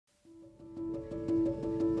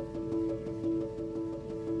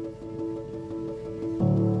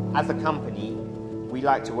As a company, we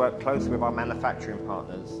like to work closely with our manufacturing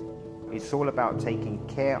partners. It's all about taking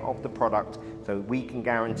care of the product so we can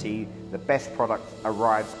guarantee the best product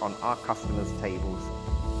arrives on our customers' tables.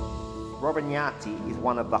 Rovagnati is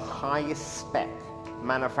one of the highest spec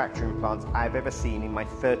manufacturing plants I've ever seen in my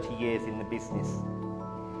 30 years in the business.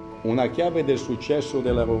 Una chiave del successo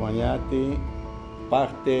della Rovagnati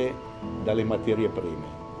parte dalle materie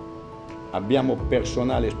prime. Abbiamo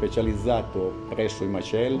personale specializzato presso i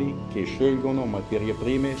macelli che scelgono materie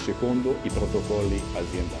prime secondo i protocolli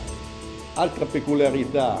aziendali. Altra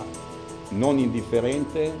peculiarità non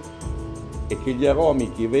indifferente è che gli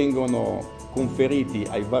aromi che vengono conferiti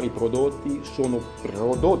ai vari prodotti sono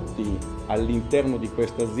prodotti all'interno di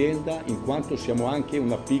questa azienda, in quanto siamo anche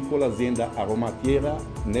una piccola azienda aromatiera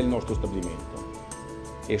nel nostro stabilimento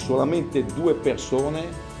e solamente 2 persone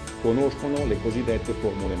conoscono le cosiddette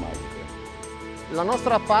formule magiche. La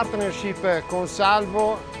nostra partnership con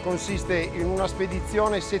Salvo consiste in una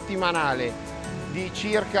spedizione settimanale di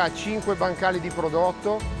circa 5 bancali di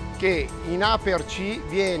prodotto che in A per C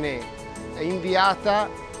viene inviata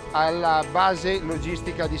alla base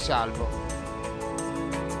logistica di Salvo.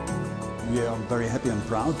 We are very happy and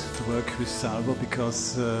proud to work with Salvo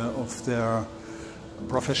because of their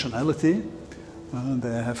professionality.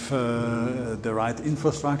 They have the right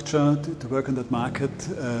infrastructure to work in that market,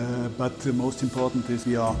 but the most important is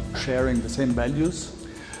we are sharing the same values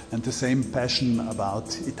and the same passion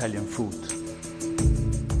about Italian food.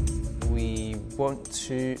 We want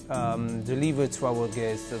to deliver to our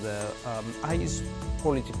guests the highest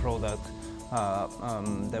quality product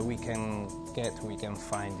that we can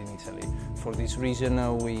find in Italy. For this reason,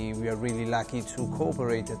 we are really lucky to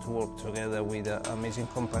cooperate and to work together with an amazing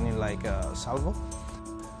company like Salvo.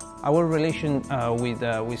 Our relation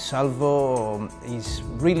with Salvo is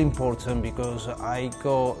really important because I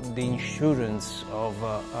got the insurance of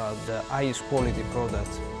the highest quality product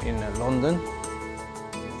in London.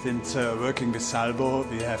 Since working with Salvo,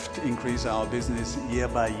 we have to increase our business year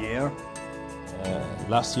by year.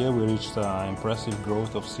 Last year we reached an impressive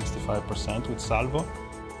growth of 65% with Salvo.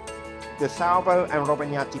 The Salvo and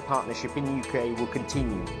Rovagnati partnership in the UK will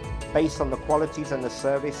continue based on the qualities and the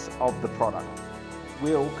service of the product.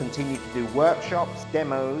 We'll continue to do workshops,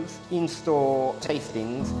 demos, in-store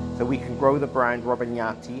tastings so we can grow the brand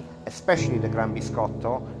Rovagnati, especially the Gran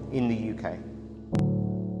Biscotto, in the UK.